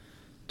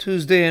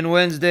Tuesday and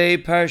Wednesday,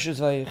 Parshas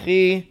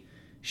Vayechi,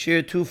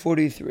 Shiur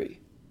 243.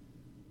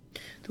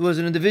 There was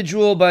an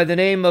individual by the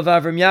name of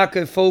Avram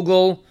Yaakov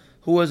Fogel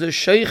who was a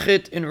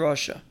sheikhit in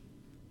Russia.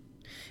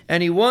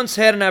 And he once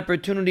had an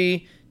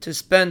opportunity to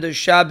spend a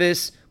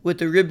Shabbos with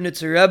the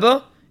Ribnitzer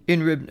Rebbe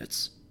in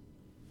Ribnitz.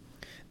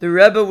 The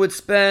Rebbe would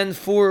spend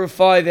 4 or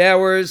 5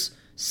 hours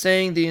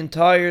saying the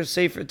entire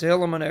Sefer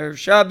Tehillim on Erev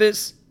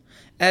Shabbos,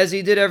 as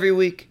he did every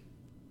week.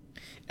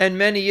 And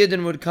many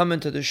Yidden would come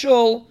into the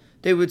shul.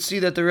 They would see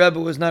that the Rebbe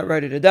was not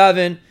ready to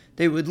daven.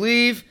 They would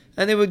leave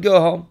and they would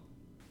go home.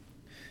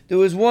 There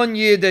was one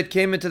Yid that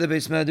came into the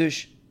Beis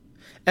Medrash,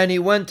 and he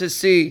went to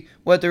see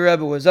what the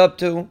Rebbe was up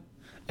to.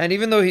 And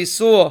even though he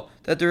saw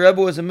that the Rebbe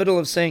was in the middle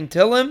of saying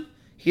Tehillim,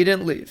 he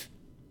didn't leave.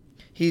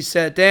 He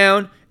sat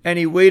down and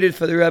he waited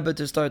for the Rebbe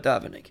to start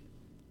davening.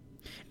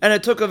 And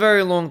it took a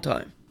very long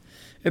time.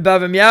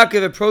 Avram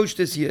Yaakov approached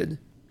this Yid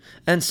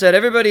and said,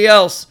 "Everybody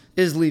else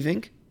is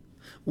leaving.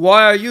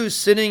 Why are you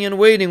sitting and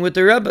waiting with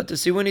the Rebbe to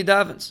see when he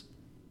davens?"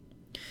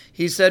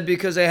 He said,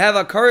 "Because I have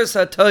a karas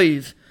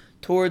hatoiv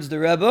towards the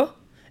Rebbe,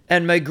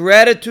 and my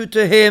gratitude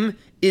to him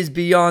is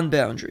beyond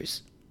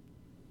boundaries."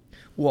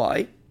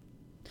 Why?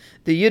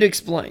 The Yid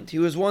explained. He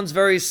was once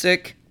very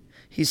sick.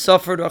 He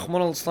suffered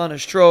a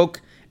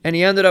stroke, and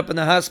he ended up in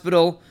the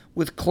hospital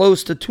with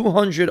close to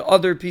 200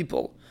 other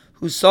people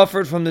who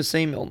suffered from the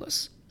same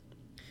illness.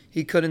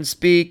 He couldn't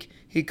speak,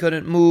 he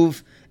couldn't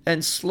move,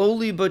 and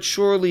slowly but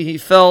surely he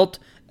felt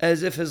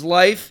as if his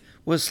life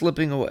was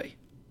slipping away.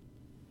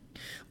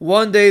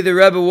 One day the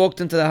Rebbe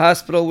walked into the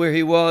hospital where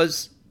he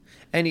was,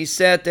 and he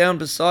sat down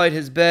beside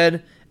his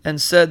bed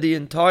and said the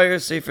entire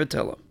Sefer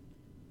Tehillim.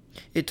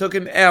 It took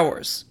him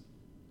hours.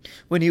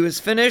 When he was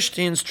finished,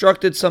 he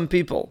instructed some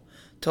people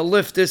to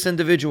lift this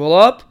individual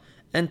up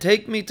and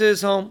take me to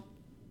his home,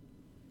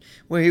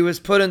 where he was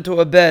put into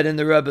a bed in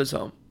the Rebbe's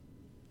home.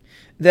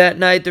 That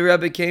night the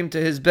Rebbe came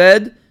to his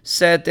bed,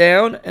 sat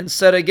down, and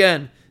said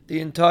again the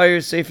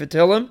entire Sefer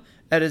Tehillim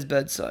at his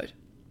bedside.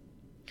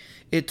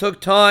 It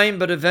took time,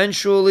 but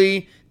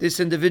eventually this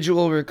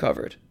individual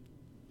recovered.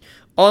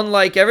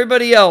 Unlike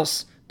everybody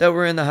else that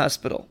were in the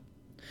hospital,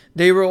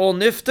 they were all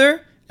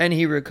nifter, and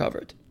he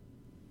recovered.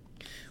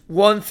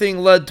 One thing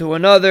led to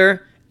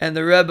another, and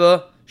the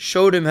Rebbe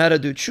showed him how to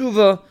do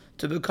tshuva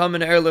to become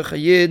an Erlich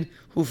Yid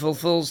who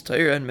fulfills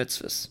Torah and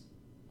mitzvahs.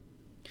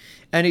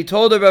 And he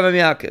told Avram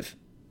Yaakov,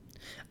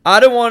 "I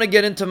don't want to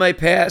get into my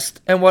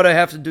past and what I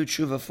have to do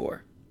tshuva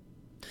for.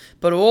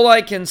 But all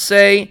I can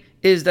say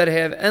is that I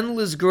have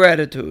endless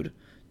gratitude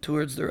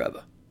towards the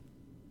Rebbe."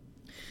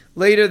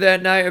 Later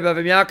that night,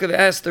 Avram Yaakov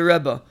asked the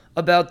Rebbe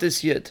about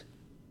this Yid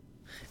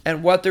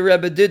and what the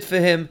Rebbe did for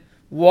him.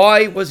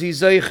 Why was he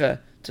zeicha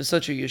to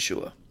such a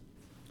Yeshua?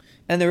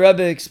 And the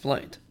Rebbe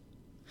explained.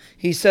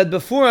 He said,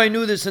 "Before I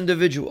knew this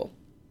individual,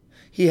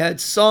 he had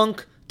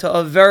sunk to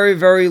a very,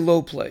 very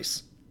low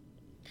place.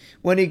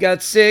 When he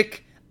got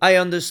sick, I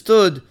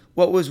understood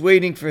what was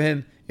waiting for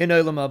him in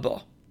Olam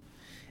Haba.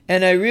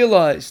 And I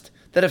realized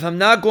that if I'm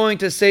not going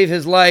to save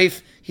his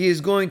life, he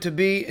is going to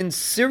be in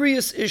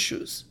serious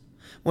issues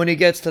when he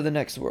gets to the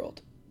next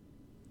world.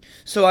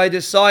 So I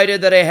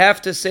decided that I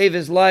have to save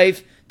his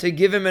life to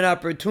give him an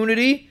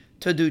opportunity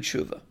to do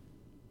tshuva.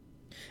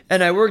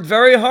 And I worked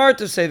very hard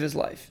to save his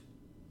life.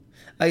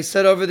 I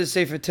said over the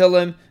Sefer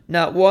Tehillim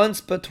not once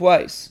but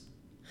twice.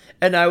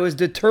 And I was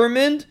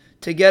determined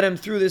to get him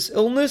through this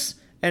illness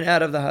and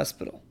out of the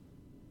hospital.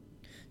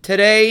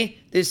 Today,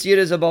 this Yid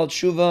is about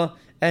tshuva,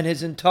 and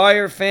his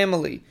entire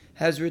family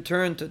has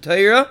returned to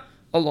Torah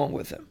along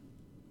with him."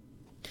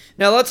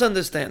 Now let's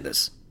understand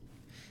this.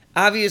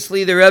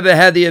 Obviously, the Rebbe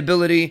had the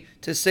ability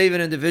to save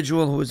an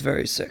individual who was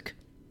very sick.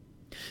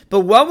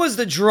 But what was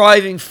the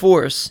driving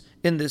force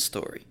in this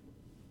story?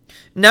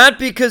 Not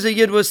because a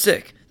Yid was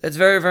sick. That's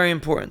very, very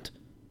important.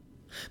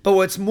 But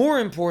what's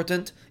more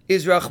important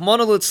is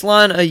Rachmana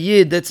litzlan, a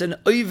Yid that's an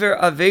Oiver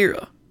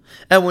Aveira.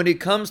 And when he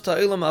comes to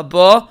Olam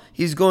Haba,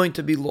 he's going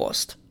to be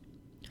lost.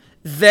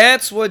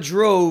 That's what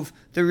drove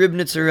the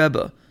Ribnitzer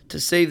Rebbe to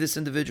save this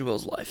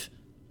individual's life.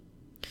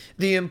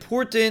 The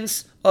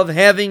importance of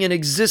having an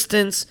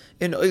existence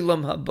in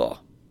Olam Haba.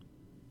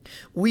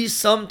 We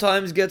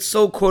sometimes get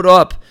so caught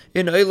up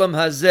in Olam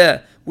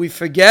Hazeh, we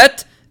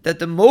forget that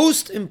the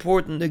most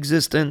important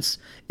existence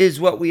is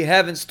what we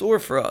have in store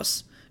for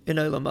us in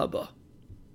Olam Haba.